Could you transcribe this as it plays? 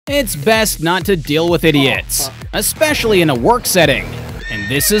It's best not to deal with idiots, especially in a work setting, and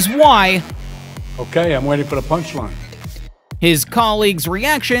this is why. Okay, I'm waiting for the punchline. His colleague's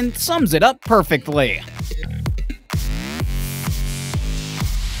reaction sums it up perfectly.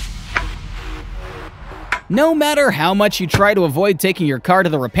 No matter how much you try to avoid taking your car to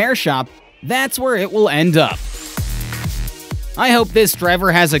the repair shop, that's where it will end up. I hope this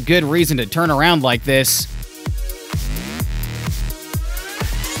driver has a good reason to turn around like this.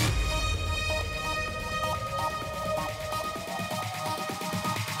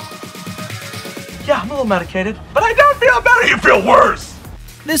 Yeah, I'm a little medicated, but I don't feel better. You feel worse.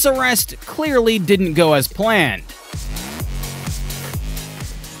 This arrest clearly didn't go as planned.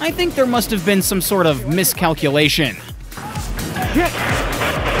 I think there must have been some sort of miscalculation.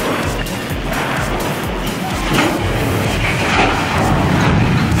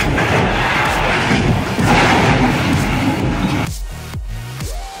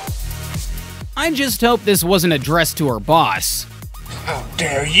 I just hope this wasn't addressed to her boss. How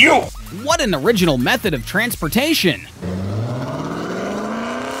dare you! What an original method of transportation!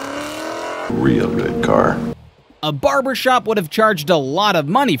 Real good car. A barbershop would have charged a lot of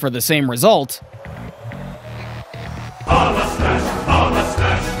money for the same result. A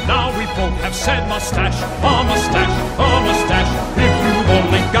mustache, now we both have said mustache. A mustache, if you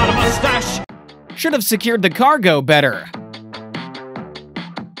only got a mustache. Should have secured the cargo better.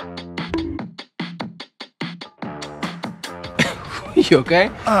 You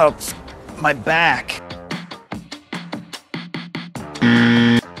okay? Oh, my back.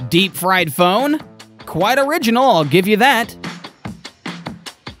 Deep fried phone? Quite original, I'll give you that.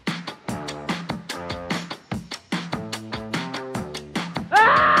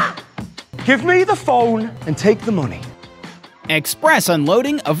 Give me the phone and take the money. Express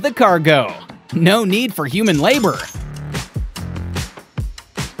unloading of the cargo. No need for human labor.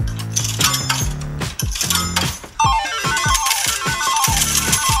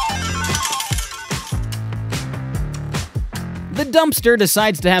 The dumpster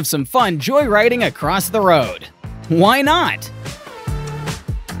decides to have some fun joyriding across the road. Why not?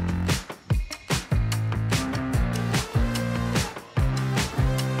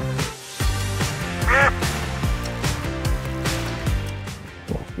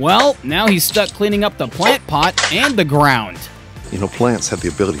 Well, now he's stuck cleaning up the plant pot and the ground. You know, plants have the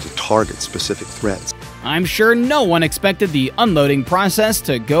ability to target specific threats. I'm sure no one expected the unloading process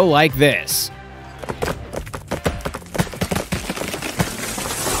to go like this.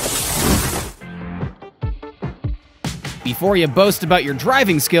 Before you boast about your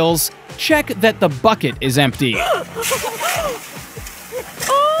driving skills, check that the bucket is empty. Oh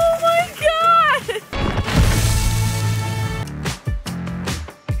my god!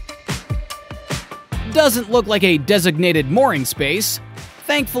 Doesn't look like a designated mooring space.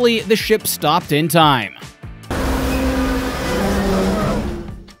 Thankfully, the ship stopped in time.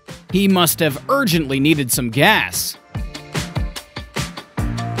 He must have urgently needed some gas.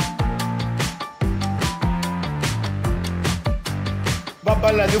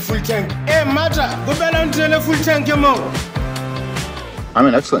 I'm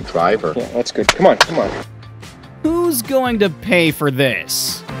an excellent driver. Yeah, that's good. Come on, come on. Who's going to pay for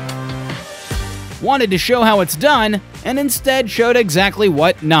this? Wanted to show how it's done, and instead showed exactly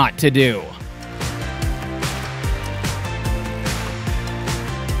what not to do.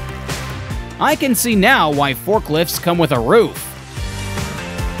 I can see now why forklifts come with a roof.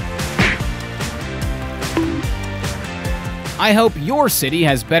 I hope your city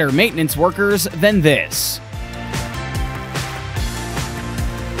has better maintenance workers than this.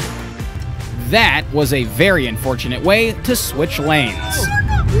 That was a very unfortunate way to switch lanes.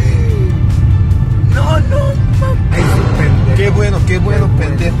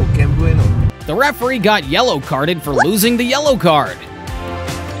 The referee got yellow carded for losing the yellow card.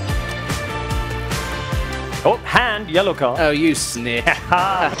 Oh, hand yellow card. Oh, you sniff.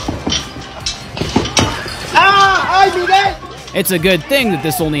 It's a good thing that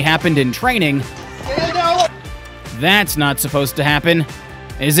this only happened in training. That's not supposed to happen,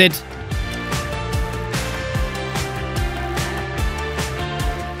 is it?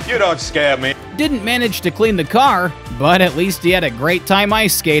 You don't scare me. Didn't manage to clean the car, but at least he had a great time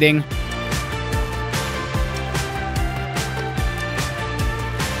ice skating.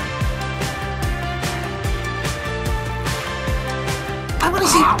 I want to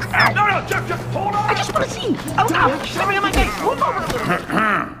see. No, just hold on. I just want to see. Oh, somebody in my face. Move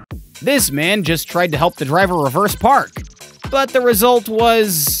over. This man just tried to help the driver reverse park, but the result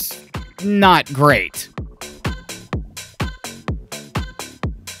was not great.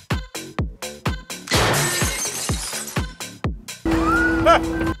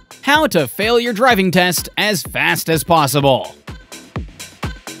 How to fail your driving test as fast as possible.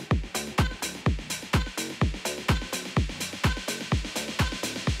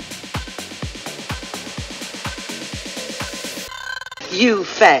 You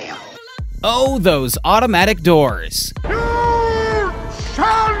fail. Oh, those automatic doors. You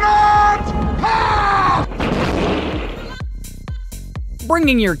shall not pass!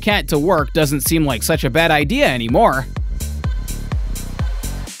 Bringing your cat to work doesn't seem like such a bad idea anymore.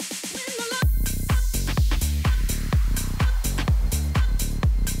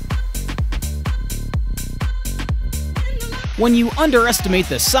 When you underestimate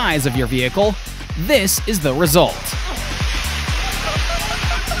the size of your vehicle, this is the result.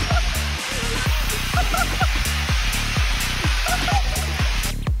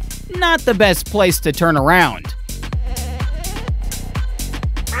 Not the best place to turn around.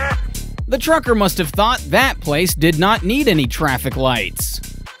 The trucker must have thought that place did not need any traffic lights.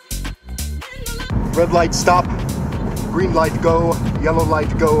 Red light, stop. Green light, go. Yellow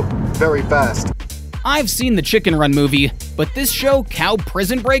light, go. Very fast. I've seen the Chicken Run movie, but this show Cow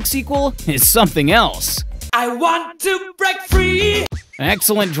Prison Break sequel is something else. I want to break free!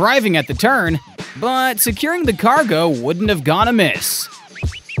 Excellent driving at the turn, but securing the cargo wouldn't have gone amiss.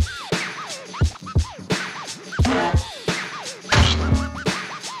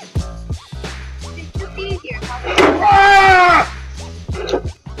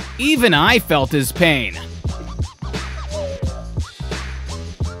 Even I felt his pain.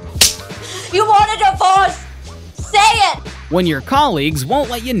 You want a divorce? Say it! When your colleagues won't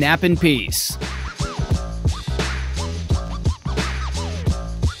let you nap in peace.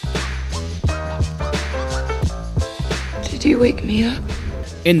 Did you wake me up?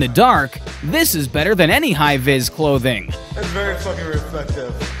 In the dark, this is better than any high-vis clothing. That's very fucking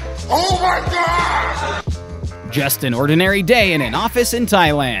reflective. Oh my god! Just an ordinary day in an office in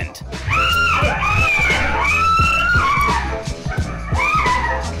Thailand.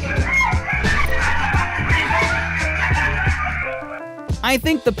 I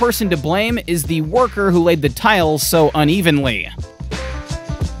think the person to blame is the worker who laid the tiles so unevenly.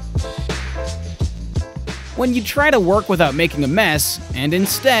 When you try to work without making a mess, and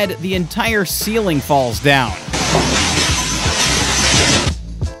instead the entire ceiling falls down.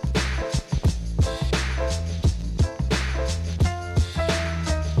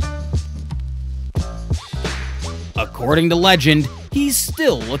 According to legend, he's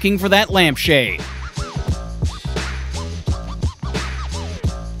still looking for that lampshade.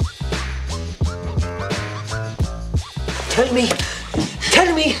 Tell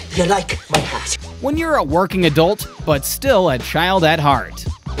me you like my hat. When you're a working adult, but still a child at heart.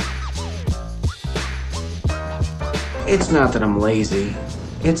 It's not that I'm lazy.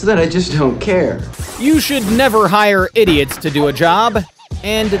 It's that I just don't care. You should never hire idiots to do a job,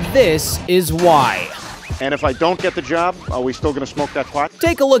 and this is why. And if I don't get the job, are we still gonna smoke that pot?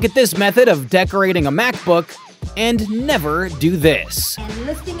 Take a look at this method of decorating a MacBook, and never do this. And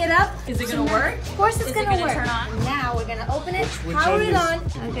lifting it up. Is it gonna work? Of course it's gonna work. Turn on? Now we're gonna open it, power it on.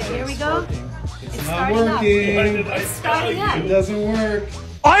 Okay, here we go. It's not working. It's starting up. It doesn't work.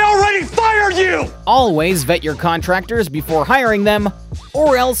 I already fired you! Always vet your contractors before hiring them,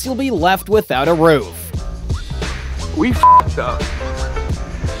 or else you'll be left without a roof. We f***ed up.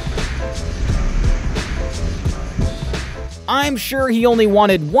 I'm sure he only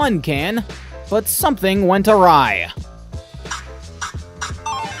wanted one can, but something went awry.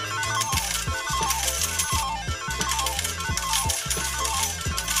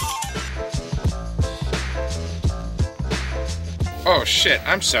 Oh shit,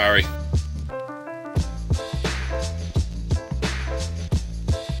 I'm sorry.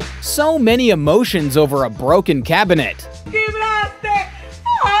 So many emotions over a broken cabinet.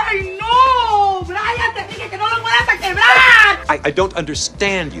 I don't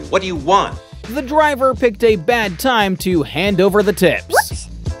understand you. What do you want? The driver picked a bad time to hand over the tips.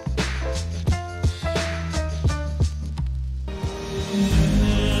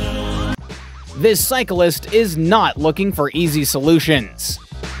 This cyclist is not looking for easy solutions.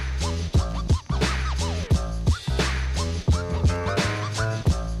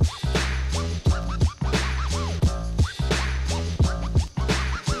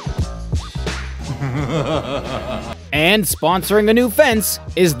 And sponsoring a new fence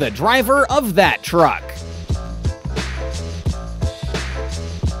is the driver of that truck.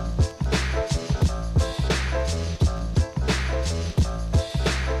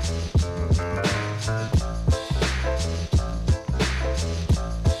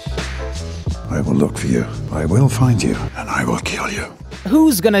 I will look for you. I will find you, and I will kill you.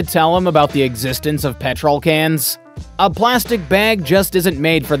 Who's gonna tell him about the existence of petrol cans? A plastic bag just isn't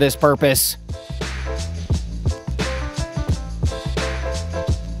made for this purpose.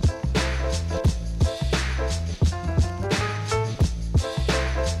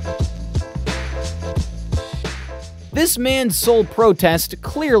 This man's sole protest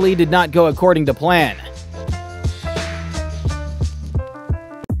clearly did not go according to plan.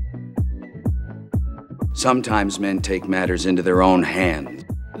 Sometimes men take matters into their own hands.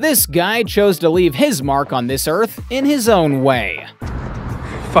 This guy chose to leave his mark on this earth in his own way.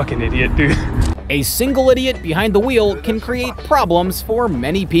 Fucking idiot, dude. A single idiot behind the wheel can create problems for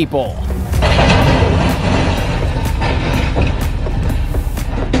many people.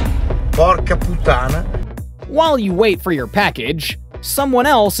 Porca puttana. While you wait for your package, someone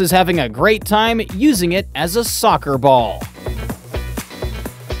else is having a great time using it as a soccer ball.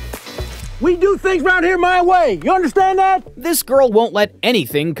 We do things around here my way. You understand that? This girl won't let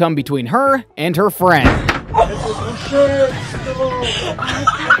anything come between her and her friend.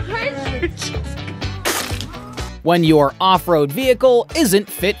 When your off-road vehicle isn't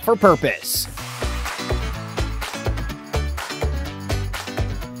fit for purpose.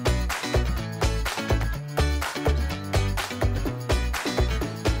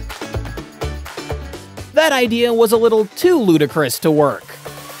 That idea was a little too ludicrous to work.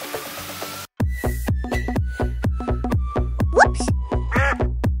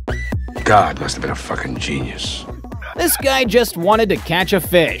 God must have been a fucking genius. This guy just wanted to catch a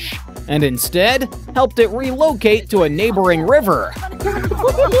fish, and instead helped it relocate to a neighboring river.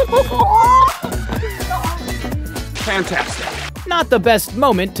 Fantastic. Not the best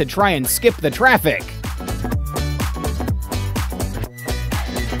moment to try and skip the traffic.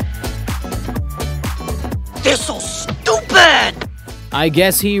 They're so stupid! I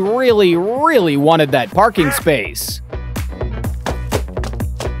guess he really wanted that parking space.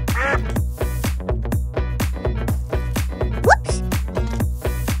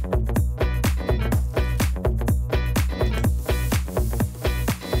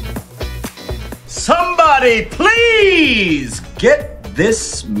 Somebody please get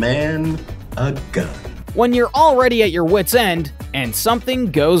this man a gun. When you're already at your wit's end and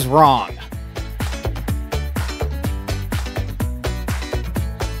something goes wrong.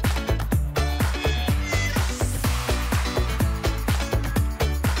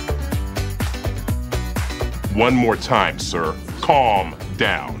 One more time, sir. Calm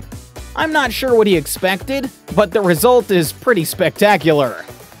down. I'm not sure what he expected, but the result is pretty spectacular.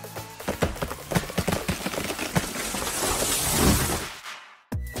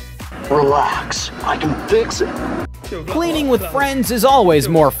 Relax, I can fix it. Cleaning with friends is always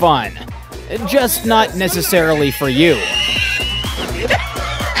more fun. Just not necessarily for you.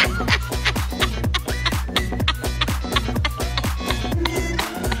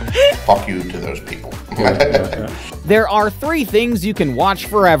 Fuck you to those people. There are 3 things you can watch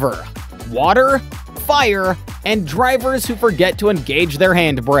forever: water, fire, and drivers who forget to engage their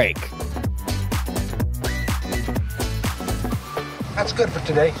handbrake. That's good for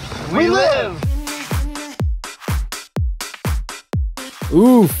today. We live!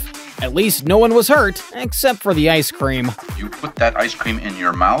 Oof, at least no one was hurt, except for the ice cream. You put that ice cream in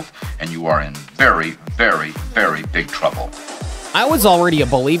your mouth, and you are in very big trouble. I was already a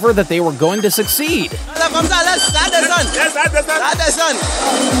believer that they were going to succeed.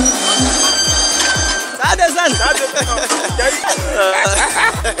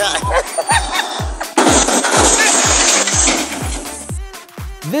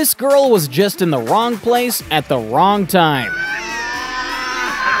 This girl was just in the wrong place at the wrong time.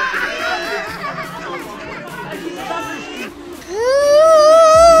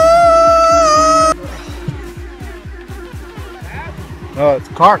 It's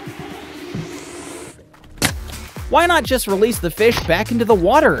a cart. Why not just release the fish back into the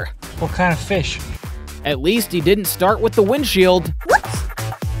water? What kind of fish? At least he didn't start with the windshield.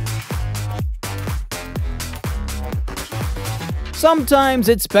 Sometimes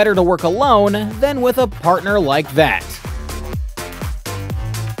it's better to work alone than with a partner like that.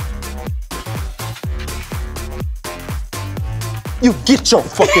 You get your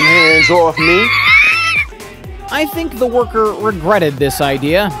fucking hands off me. I think the worker regretted this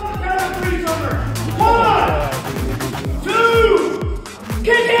idea. 1, 2,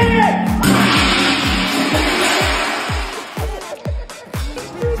 kick it!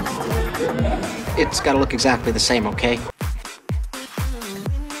 It's gotta look exactly the same, okay?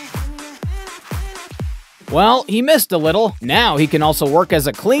 Well, he missed a little. Now he can also work as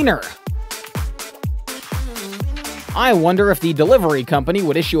a cleaner. I wonder if the delivery company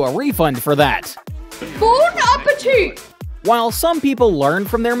would issue a refund for that. Bon appetit! While some people learn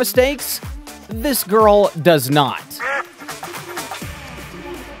from their mistakes, this girl does not.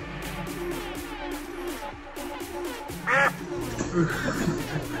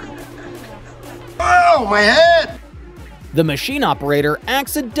 Oh, my head! The machine operator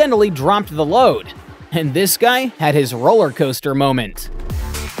accidentally dropped the load, and this guy had his roller coaster moment.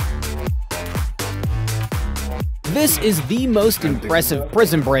 This is the most impressive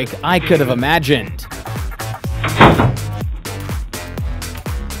prison break I could have imagined.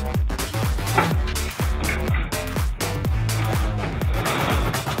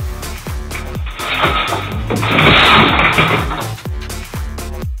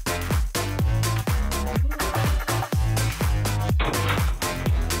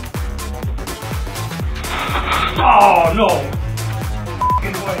 Oh, no!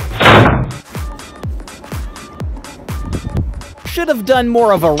 Should have done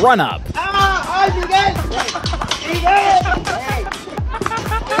more of a run-up.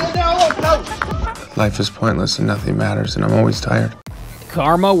 Life is pointless and nothing matters, and I'm always tired.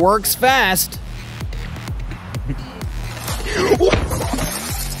 Karma works fast.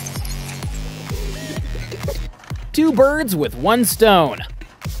 Two birds with one stone.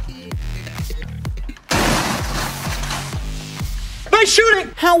 Nice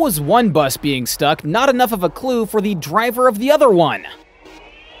shooting! How was one bus being stuck not enough of a clue for the driver of the other one?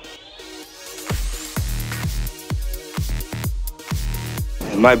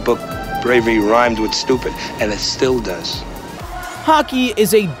 In my book, bravery rhymed with stupid, and it still does. Hockey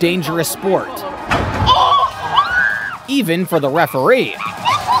is a dangerous sport. Even for the referee.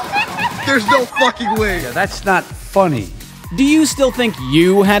 There's no fucking way. Yeah, that's not funny. Do you still think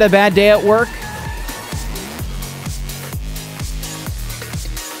you had a bad day at work?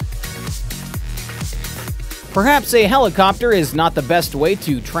 Perhaps a helicopter is not the best way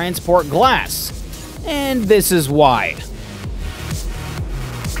to transport glass. And this is why.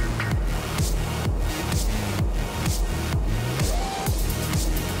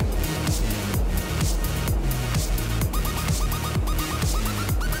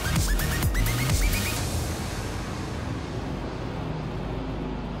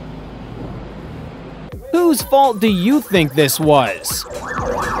 Whose fault do you think this was?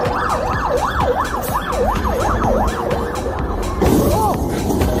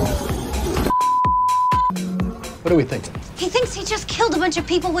 What do we think? He thinks he just killed a bunch of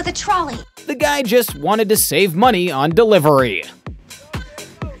people with a trolley. The guy just wanted to save money on delivery.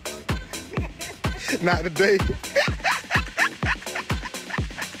 Not today.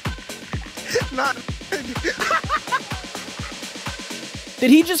 Not. Did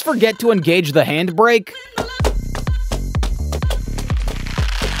he just forget to engage the handbrake?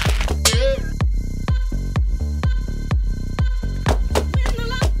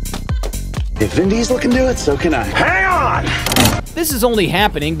 If Vin Diesel can do it, so can I. Hang on! This is only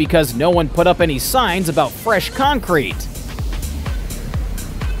happening because no one put up any signs about fresh concrete.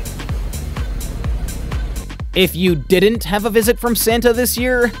 If you didn't have a visit from Santa this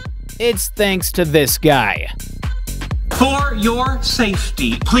year, it's thanks to this guy. For your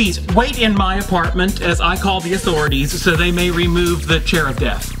safety, please wait in my apartment as I call the authorities so they may remove the chair of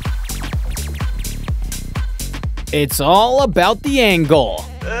death. It's all about the angle.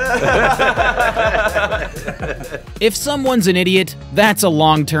 If someone's an idiot, that's a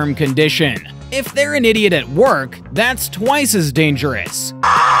long-term condition. If they're an idiot at work, that's twice as dangerous.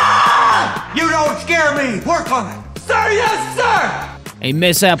 You don't scare me! Work on it! Sir, yes, sir! A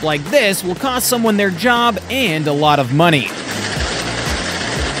mishap like this will cost someone their job and a lot of money.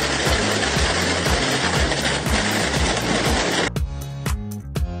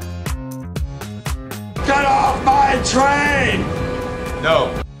 Get off my train!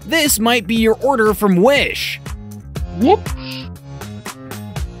 No. This might be your order from Wish. Whoops.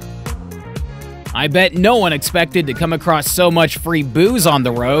 I bet no one expected to come across so much free booze on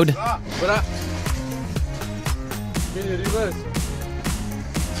the road.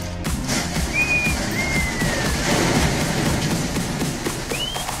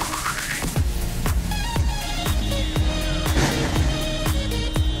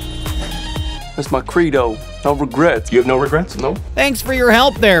 That's my credo. No regrets. You have no regrets? No? Thanks for your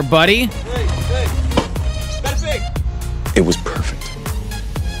help there, buddy. It was perfect.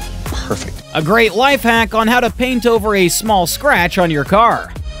 Perfect. A great life hack on how to paint over a small scratch on your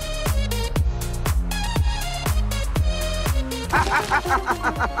car.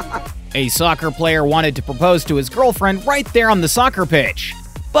 A soccer player wanted to propose to his girlfriend right there on the soccer pitch.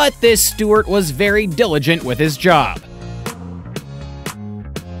 But this Stuart was very diligent with his job.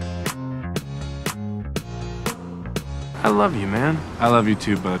 I love you, man. I love you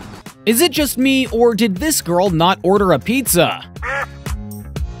too, bud. Is it just me, or did this girl not order a pizza? I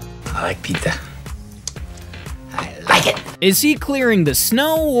like pizza. I like it. Is he clearing the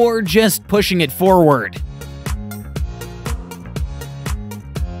snow, or just pushing it forward?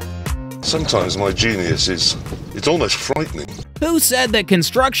 Sometimes my genius is... it's almost frightening. Who said that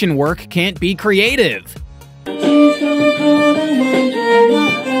construction work can't be creative? You're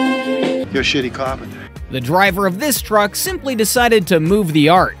a shitty carpenter. The driver of this truck simply decided to move the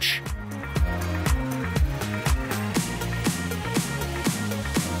arch.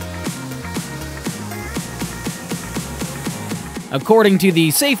 According to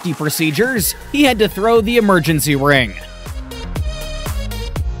the safety procedures, he had to throw the emergency ring.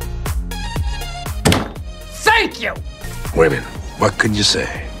 Thank you! Women, what can you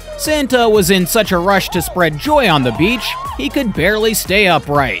say? Santa was in such a rush to spread joy on the beach, he could barely stay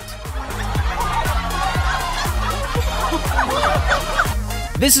upright.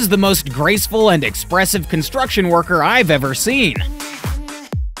 This is the most graceful and expressive construction worker I've ever seen.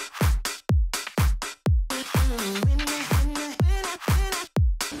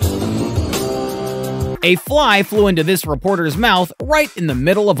 A fly flew into this reporter's mouth right in the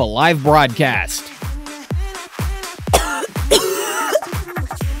middle of a live broadcast.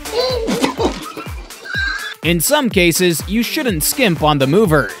 In some cases, you shouldn't skimp on the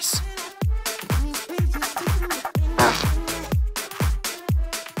movers.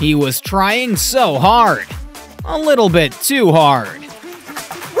 He was trying so hard. A little bit too hard.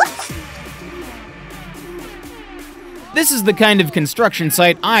 This is the kind of construction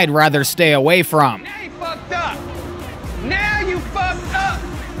site I'd rather stay away from. Now you fucked up! Now you fucked up!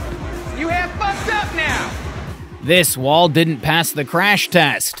 You have fucked up now! This wall didn't pass the crash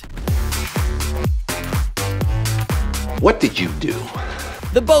test. What did you do?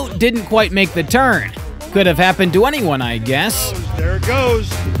 The boat didn't quite make the turn. Could have happened to anyone, I guess. There it goes.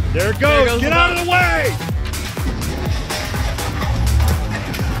 There it goes. Get out of the way!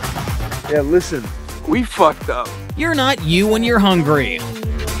 Yeah, listen. We fucked up. You're not you when you're hungry.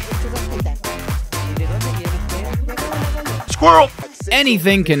 Squirrel!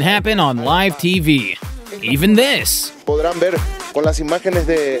 Anything can happen on live TV. Even this. Podrán ver con las imágenes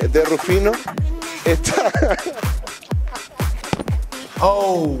de Rufino.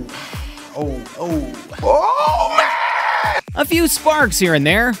 Oh, man! A few sparks here and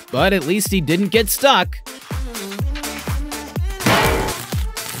there, but at least he didn't get stuck.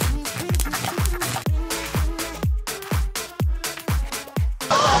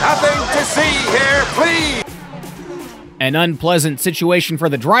 Nothing to see here, please! An unpleasant situation for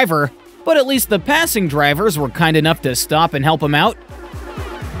the driver, but at least the passing drivers were kind enough to stop and help him out.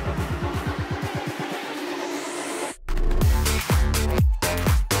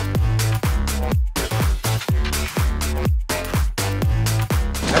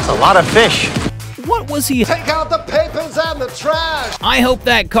 That's a lot of fish. What was he? Take out the papers and the trash! I hope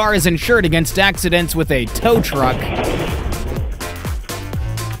that car is insured against accidents with a tow truck.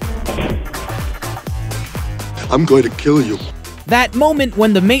 I'm going to kill you. That moment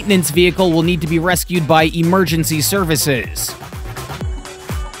when the maintenance vehicle will need to be rescued by emergency services.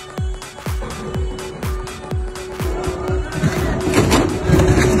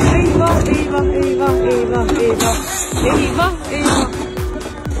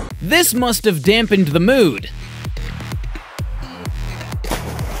 This must have dampened the mood.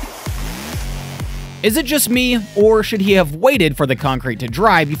 Is it just me, or should he have waited for the concrete to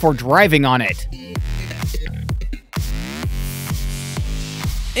dry before driving on it?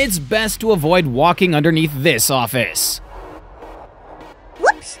 It's best to avoid walking underneath this office.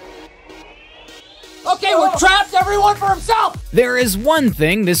 Whoops! Okay, we're trapped, everyone for himself! There is one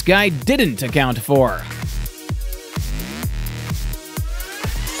thing this guy didn't account for.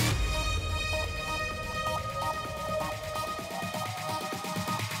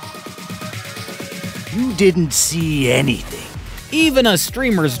 You didn't see anything. Even a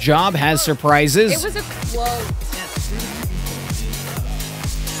streamer's job has surprises. It was a quote.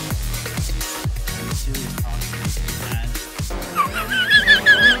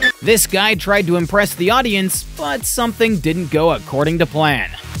 This guy tried to impress the audience, but something didn't go according to plan.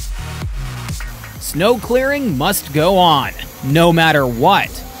 Snow clearing must go on, no matter what.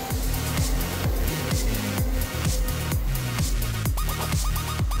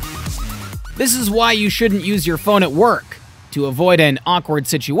 This is why you shouldn't use your phone at work, to avoid an awkward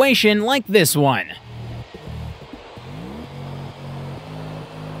situation like this one.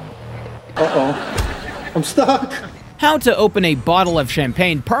 Uh-oh. I'm stuck. How to open a bottle of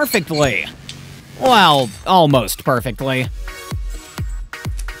champagne perfectly. Well, almost perfectly.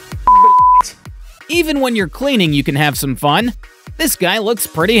 Even when you're cleaning, you can have some fun. This guy looks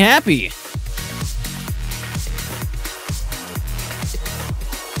pretty happy.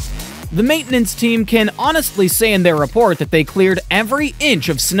 The maintenance team can honestly say in their report that they cleared every inch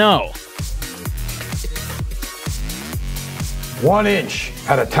of snow. 1 inch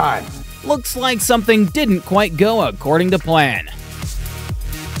at a time. Looks like something didn't quite go according to plan.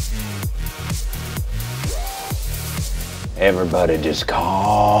 Everybody just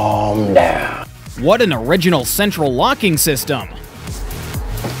calm down. What an original central locking system!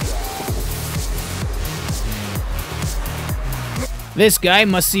 This guy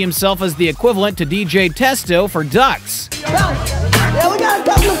must see himself as the equivalent to DJ Testo for ducks. Yeah, we got a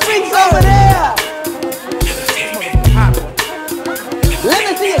couple of freaks over there! Let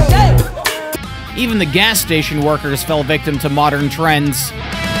me see a shake! Even the gas station workers fell victim to modern trends.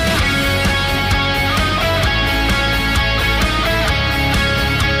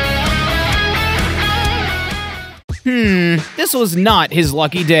 This was not his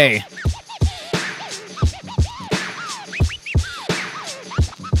lucky day.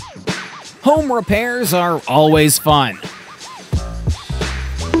 Home repairs are always fun.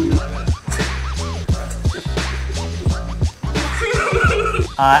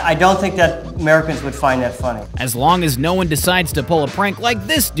 I don't think that Americans would find that funny. As long as no one decides to pull a prank like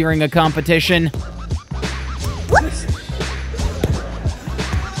this during a competition.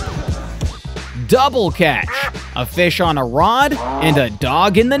 Double catch. A fish on a rod and a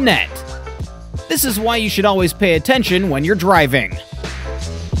dog in the net. This is why you should always pay attention when you're driving.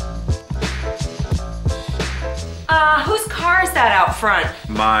 Whose car is that out front?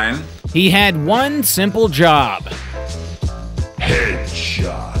 Mine. He had one simple job.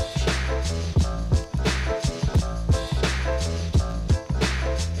 Headshot.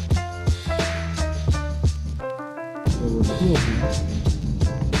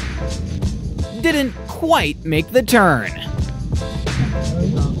 Didn't quite make the turn.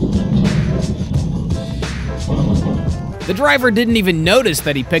 The driver didn't even notice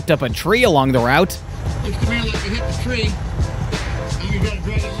that he picked up a tree along the route. Looks to me like you hit the tree. Now you gotta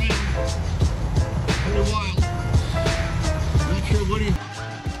drag it around. For a while. Not sure what do you...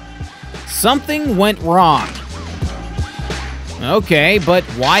 Something went wrong. Okay, but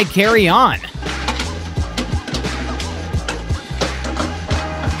why carry on?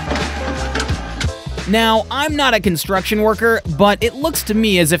 Now, I'm not a construction worker, but it looks to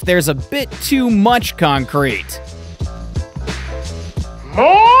me as if there's a bit too much concrete.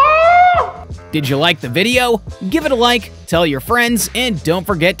 Did you like the video? Give it a like, tell your friends, and don't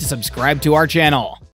forget to subscribe to our channel.